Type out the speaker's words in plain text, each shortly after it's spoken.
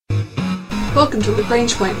Welcome to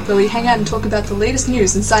Lagrange Point, where we hang out and talk about the latest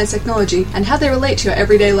news in science technology and how they relate to your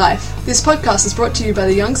everyday life. This podcast is brought to you by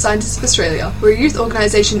the Young Scientists of Australia. We're a youth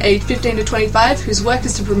organisation aged 15 to 25 whose work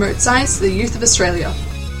is to promote science to the youth of Australia.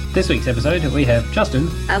 This week's episode, we have Justin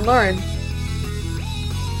and Lauren.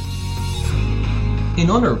 In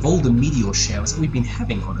honour of all the meteor showers that we've been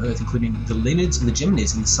having on Earth, including the Leonids and the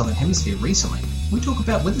Geminis in the Southern Hemisphere recently, we talk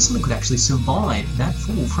about whether something could actually survive that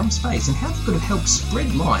fall from space and how it could have helped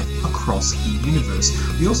spread life across the universe.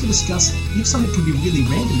 We also discuss if something can be really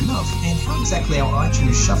random enough and how exactly our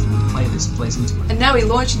iTunes Shuffle playlist plays into it. And now we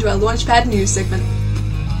launch into our Launchpad news segment.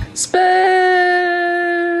 Space!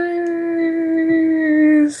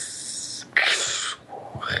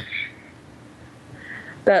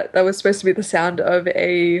 That was supposed to be the sound of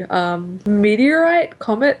a meteorite,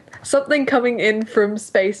 comet, something coming in from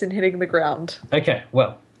space and hitting the ground. Okay,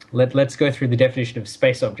 well, let's go through the definition of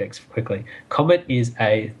space objects quickly. Comet is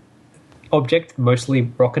a object, mostly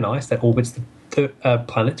rock and ice, that orbits the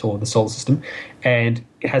planet or the solar system, and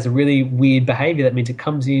it has a really weird behaviour. That means it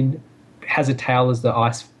comes in, has a tail as the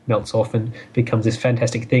ice melts off and becomes this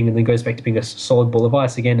fantastic thing, and then goes back to being a solid ball of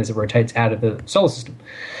ice again as it rotates out of the solar system.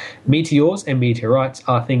 Meteors and meteorites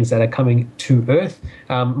are things that are coming to Earth,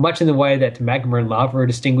 much in the way that magma and lava are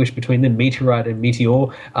distinguished between them. Meteorite and meteor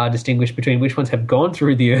are distinguished between which ones have gone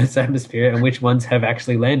through the Earth's atmosphere and which ones have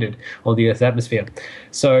actually landed on the Earth's atmosphere.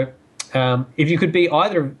 So if you could be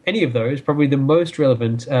any of those, probably the most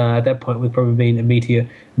relevant at that point would probably be a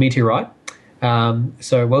meteorite.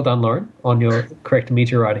 So well done, Lauren, on your correct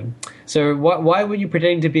meteoriting. So why were you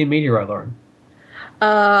pretending to be a meteorite, Lauren?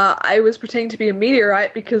 I was pretending to be a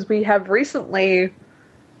meteorite because we have recently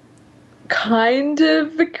kind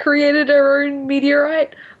of created our own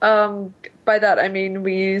meteorite. By that I mean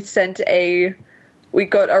we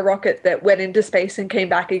got a rocket that went into space and came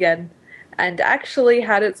back again, and actually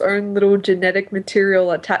had its own little genetic material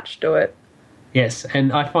attached to it. Yes,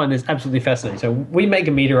 and I find this absolutely fascinating. So we make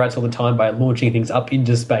meteorites all the time by launching things up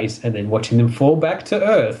into space and then watching them fall back to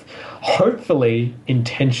Earth, hopefully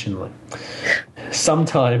intentionally.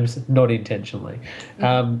 Sometimes not intentionally.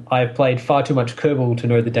 I've played far too much Kerbal to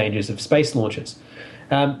know the dangers of space launches.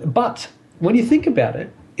 But when you think about it,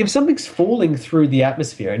 if something's falling through the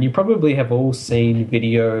atmosphere, and you probably have all seen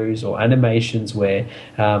videos or animations where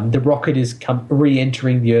the rocket is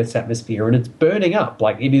re-entering the Earth's atmosphere and it's burning up,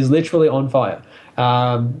 like it is literally on fire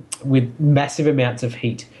with massive amounts of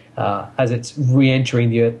heat as it's re-entering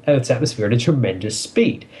the Earth's atmosphere at a tremendous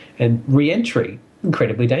speed. And re-entry,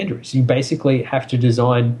 incredibly dangerous. You basically have to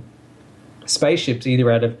design spaceships either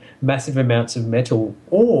out of massive amounts of metal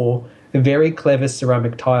or very clever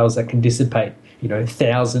ceramic tiles that can dissipate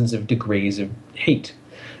thousands of degrees of heat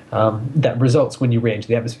that results when you re-enter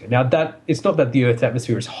the atmosphere. Now, it's not that the Earth's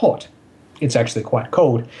atmosphere is hot. It's actually quite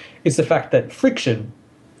cold. It's the fact that friction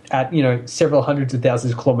at, several hundreds of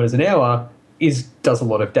thousands of kilometres an hour does a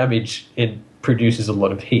lot of damage and produces a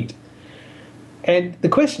lot of heat. And the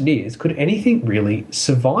question is, could anything really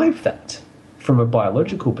survive that from a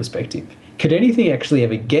biological perspective? Could anything actually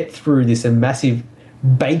ever get through this massive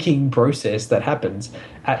baking process that happens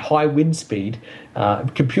at high wind speed,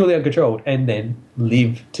 completely uncontrolled, and then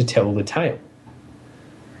live to tell the tale?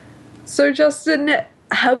 So, Justin,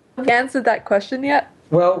 have you answered that question yet?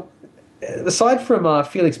 Well, aside from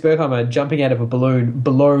Felix Bergheimer jumping out of a balloon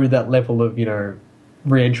below that level of,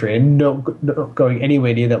 re-entry and not going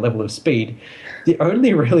anywhere near that level of speed, the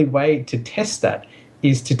only really way to test that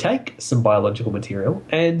is to take some biological material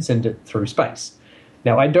and send it through space.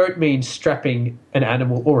 Now, I don't mean strapping an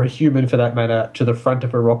animal or a human, for that matter, to the front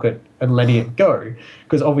of a rocket and letting it go,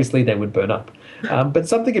 because obviously they would burn up. But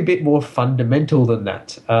something a bit more fundamental than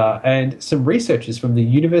that. And some researchers from the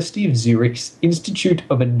University of Zurich's Institute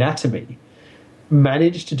of Anatomy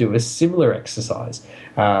managed to do a similar exercise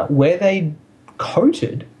where they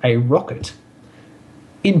coated a rocket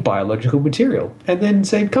in biological material and then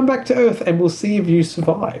said, come back to Earth and we'll see if you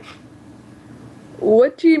survive.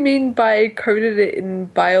 What do you mean by coated it in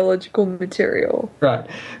biological material? Right.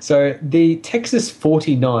 So the Texas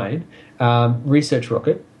 49 research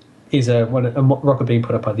rocket is a rocket being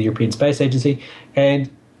put up by the European Space Agency,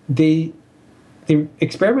 and the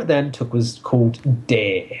experiment then was called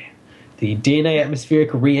DARE, the DNA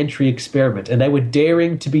Atmospheric Re-Entry Experiment, and they were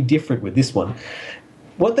daring to be different with this one.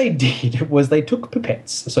 What they did was they took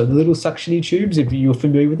pipettes, so the little suctiony tubes, if you're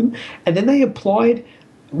familiar with them, and then they applied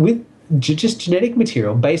with just genetic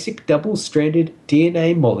material, basic double-stranded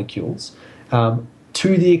DNA molecules,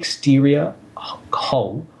 to the exterior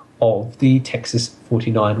hull of the Texas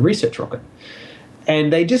 49 research rocket.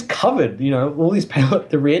 And they just covered, all these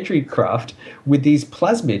the re-entry craft with these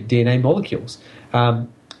plasmid DNA molecules.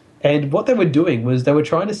 And what they were doing was they were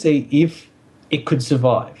trying to see if it could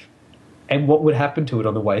survive and what would happen to it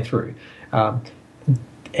on the way through.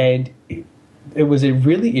 And it was a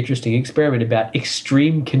really interesting experiment about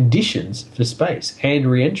extreme conditions for space and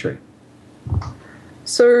re-entry.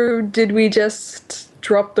 So did we just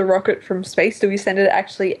drop the rocket from space? Do we send it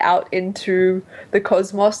actually out into the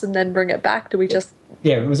cosmos and then bring it back? Do we just...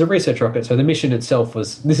 Yeah, it was a research rocket, so the mission itself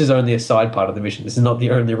was... This is only a side part of the mission. This is not the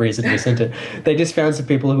only reason we sent it. They just found some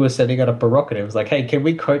people who were setting up a rocket. It was like, hey, can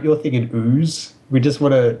we coat your thing in ooze? We just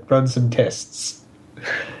want to run some tests.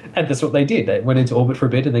 And that's what they did. They went into orbit for a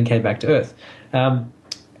bit and then came back to Earth.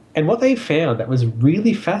 And what they found that was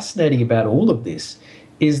really fascinating about all of this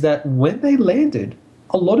is that when they landed,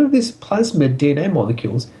 a lot of this plasmid DNA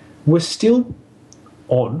molecules were still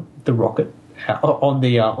on the rocket, on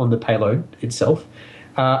the payload itself.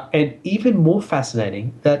 And even more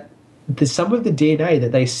fascinating, that some of the DNA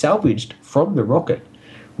that they salvaged from the rocket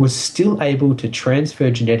was still able to transfer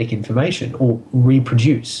genetic information or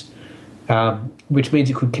reproduce. Which means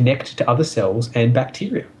it could connect to other cells and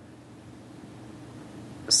bacteria.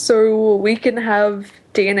 So we can have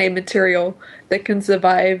DNA material that can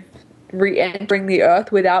survive re-entering the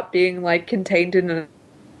Earth without being, like, contained in a...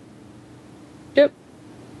 Yep.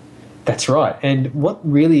 That's right. And what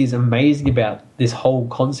really is amazing about this whole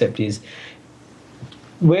concept is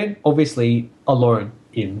we're obviously alone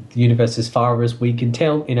in the universe as far as we can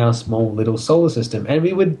tell in our small little solar system, and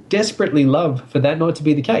we would desperately love for that not to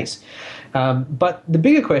be the case. But the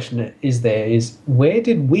bigger question is where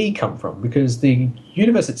did we come from? Because the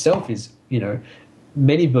universe itself is,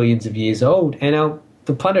 many billions of years old, and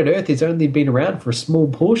the planet Earth has only been around for a small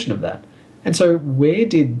portion of that. And so where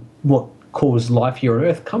did what caused life here on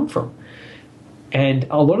Earth come from? And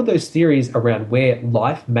a lot of those theories around where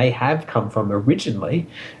life may have come from originally,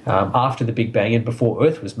 after the Big Bang and before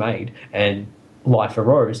Earth was made and life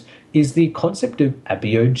arose, is the concept of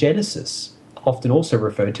abiogenesis, often also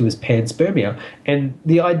referred to as panspermia. And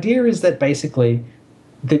the idea is that basically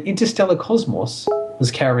the interstellar cosmos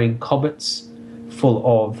was carrying comets full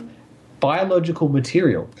of biological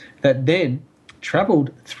material that then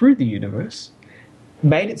traveled through the universe,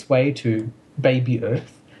 made its way to baby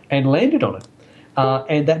Earth, and landed on it.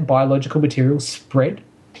 And that biological material spread,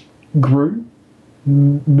 grew,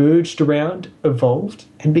 merged around, evolved,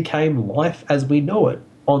 and became life as we know it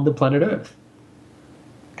on the planet Earth.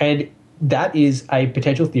 And that is a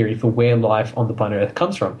potential theory for where life on the planet Earth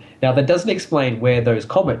comes from. Now, that doesn't explain where those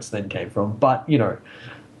comets then came from, but,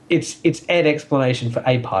 it's an explanation for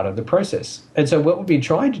a part of the process. And so what we've been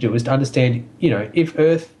trying to do is to understand, if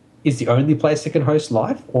Earth is the only place that can host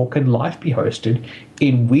life, or can life be hosted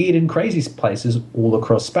in weird and crazy places all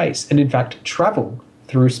across space, and in fact travel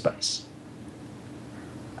through space?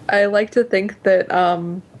 I like to think that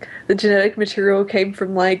the genetic material came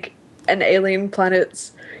from, like, an alien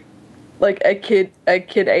planet's, like, a kid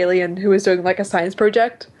alien who was doing, like, a science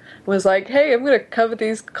project, was like, hey, I'm going to cover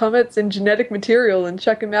these comets in genetic material and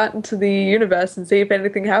chuck them out into the universe and see if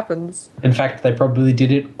anything happens. In fact, they probably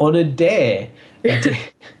did it on a dare.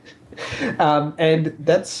 And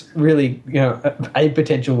that's really, a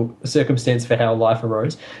potential circumstance for how life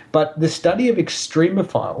arose. But the study of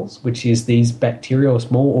extremophiles, which is these bacterial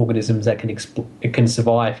small organisms that can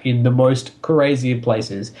survive in the most crazy of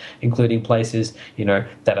places, including places,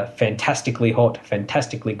 that are fantastically hot,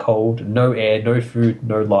 fantastically cold, no air, no food,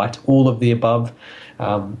 no light, all of the above,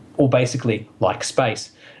 or basically like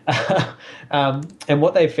space. And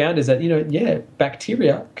what they found is that,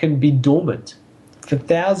 bacteria can be dormant for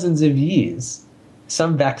thousands of years.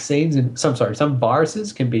 Some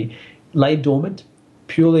viruses can be laid dormant,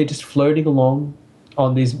 purely just floating along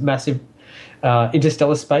on this massive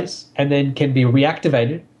interstellar space, and then can be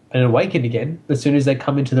reactivated and awakened again as soon as they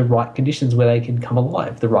come into the right conditions where they can come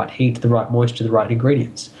alive, the right heat, the right moisture, the right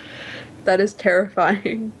ingredients. That is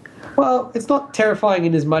terrifying. Well, it's not terrifying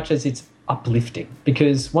in as much as it's uplifting,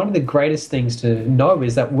 because one of the greatest things to know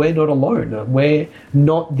is that we're not alone. We're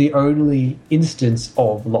not the only instance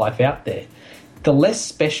of life out there. The less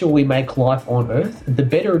special we make life on Earth, the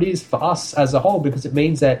better it is for us as a whole, because it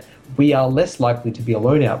means that we are less likely to be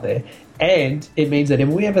alone out there. And it means that if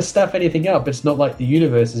we ever stuff anything up, it's not like the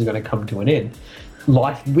universe is going to come to an end.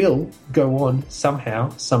 Life will go on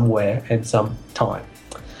somehow, somewhere, and sometime.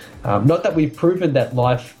 Not that we've proven that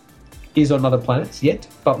life is on other planets yet,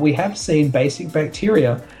 but we have seen basic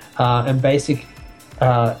bacteria and basic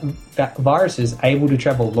viruses able to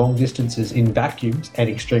travel long distances in vacuums and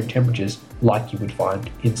extreme temperatures like you would find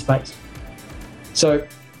in space. So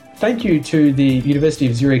thank you to the University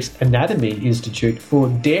of Zurich's Anatomy Institute for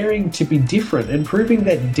daring to be different and proving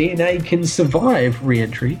that DNA can survive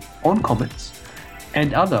re-entry on comets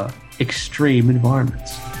and other extreme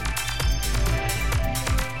environments.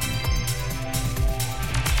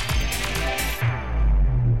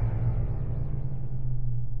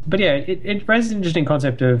 But yeah, it raises an interesting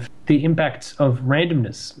concept of the impacts of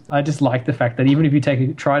randomness. I just like the fact that even if you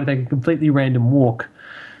try to take a completely random walk,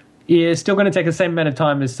 you're still going to take the same amount of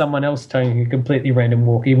time as someone else taking a completely random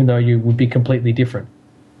walk, even though you would be completely different.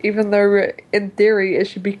 Even though, in theory, it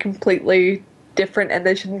should be completely different and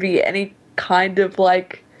there shouldn't be any kind of,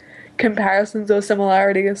 like, comparisons or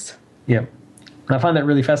similarities. Yeah. I find that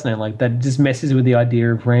really fascinating. Like, that just messes with the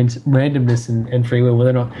idea of randomness and free will, whether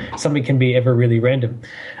or not something can be ever really random.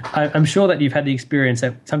 I'm sure that you've had the experience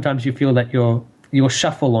that sometimes you feel that your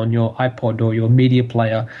shuffle on your iPod or your media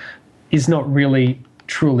player is not really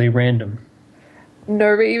truly random.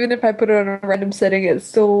 No, but even if I put it on a random setting, it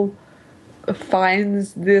still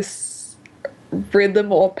finds this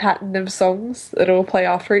rhythm or pattern of songs that will play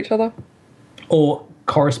after each other. Or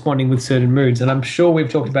corresponding with certain moods. And I'm sure we've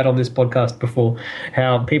talked about on this podcast before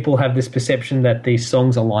how people have this perception that these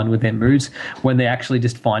songs align with their moods when they're actually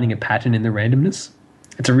just finding a pattern in the randomness.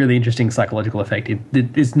 It's a really interesting psychological effect.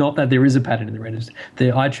 It's not that there is a pattern in the randomness. The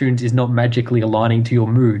iTunes is not magically aligning to your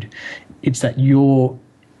mood. It's that you're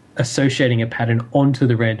associating a pattern onto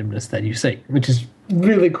the randomness that you see, which is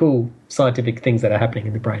really cool scientific things that are happening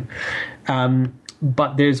in the brain.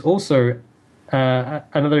 But there's also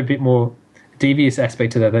another bit more devious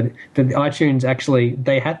aspect to that the iTunes actually,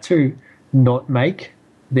 they had to not make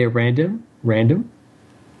their random.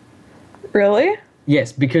 Really?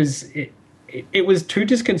 Yes, because it was too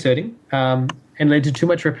disconcerting and led to too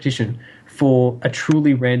much repetition for a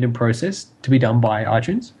truly random process to be done by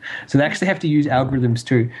iTunes. So they actually have to use algorithms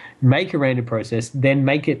to make a random process, then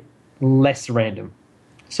make it less random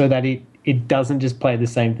so that it doesn't just play the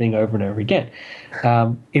same thing over and over again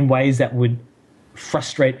in ways that would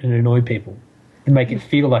frustrate and annoy people and make it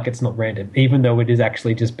feel like it's not random, even though it is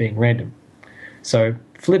actually just being random. So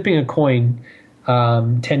flipping a coin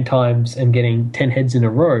 10 times and getting 10 heads in a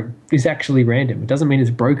row is actually random. It doesn't mean it's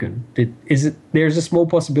broken. There's a small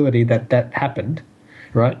possibility that happened,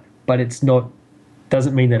 right? But it's not,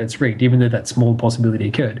 doesn't mean that it's rigged, even though that small possibility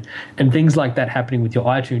occurred. And things like that happening with your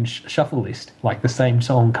iTunes shuffle list, like the same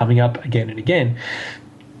song coming up again and again,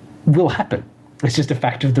 will happen. It's just a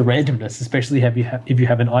fact of the randomness, especially if you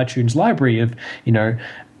have an iTunes library of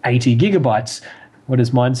 80 gigabytes. What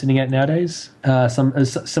is mine sitting at nowadays?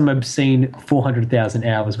 Some obscene 400,000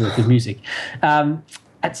 hours worth of music. At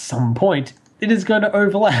some point, it is going to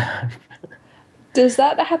overlap. Does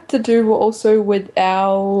that have to do also with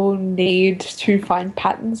our need to find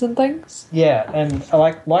patterns and things? Yeah, and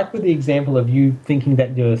like with the example of you thinking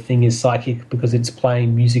that your thing is psychic because it's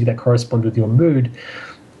playing music that corresponds with your mood,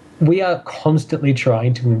 we are constantly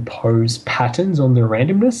trying to impose patterns on the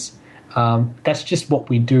randomness. That's just what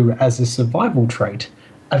we do as a survival trait.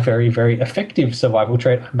 A very, very effective survival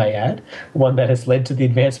trait, I may add. One that has led to the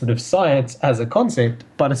advancement of science as a concept,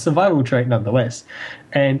 but a survival trait nonetheless.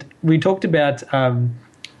 And we talked about in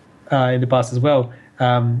the past as well,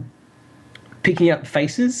 picking up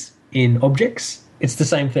faces in objects. It's the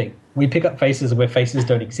same thing. We pick up faces where faces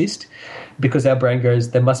don't exist because our brain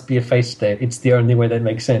goes, there must be a face there. It's the only way that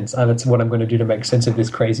makes sense. That's what I'm going to do to make sense of this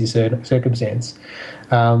crazy circumstance.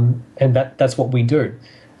 And that's what we do.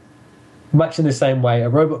 Much in the same way, a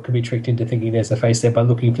robot could be tricked into thinking there's a face there by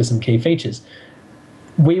looking for some key features.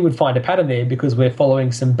 We would find a pattern there because we're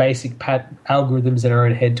following some basic algorithms in our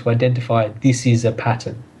own head to identify this is a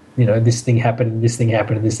pattern. This thing happened, and this thing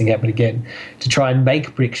happened, and this thing happened again, to try and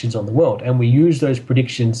make predictions on the world. And we use those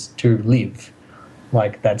predictions to live.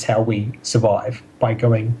 Like, that's how we survive, by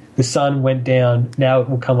going, the sun went down, now it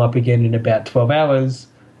will come up again in about 12 hours.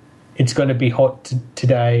 It's going to be hot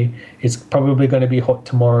today. It's probably going to be hot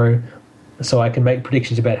tomorrow. So I can make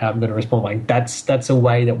predictions about how I'm going to respond. Like, that's a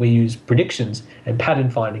way that we use predictions and pattern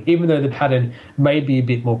finding. Even though the pattern may be a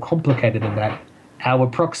bit more complicated than that, our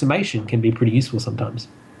approximation can be pretty useful sometimes.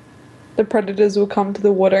 The predators will come to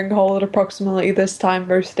the watering hole at approximately this time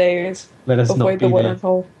most days. Let us not be there.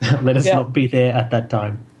 Hole. Let us not be there at that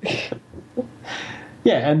time.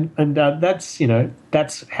 Yeah, and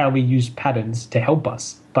that's how we use patterns to help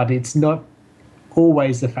us. But it's not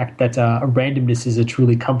always the fact that randomness is a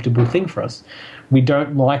truly comfortable thing for us. We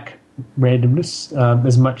don't like randomness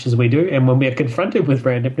as much as we do, and when we are confronted with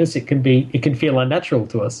randomness, it can feel unnatural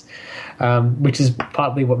to us, which is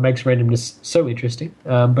partly what makes randomness so interesting,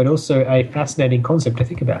 but also a fascinating concept to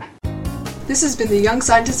think about. This has been the Young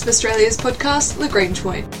Scientists of Australia's podcast, Lagrange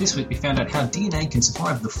Point. This week we found out how DNA can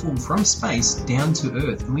survive the fall from space down to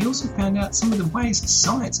Earth, and we also found out some of the ways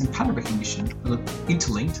science and pattern recognition are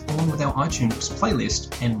interlinked along with our iTunes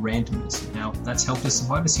playlist and randomness. Now, that's helped us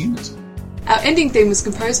survive as humans. Our ending theme was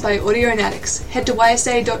composed by Audio Addicts. Head to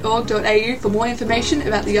ysa.org.au for more information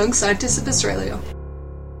about the Young Scientists of Australia.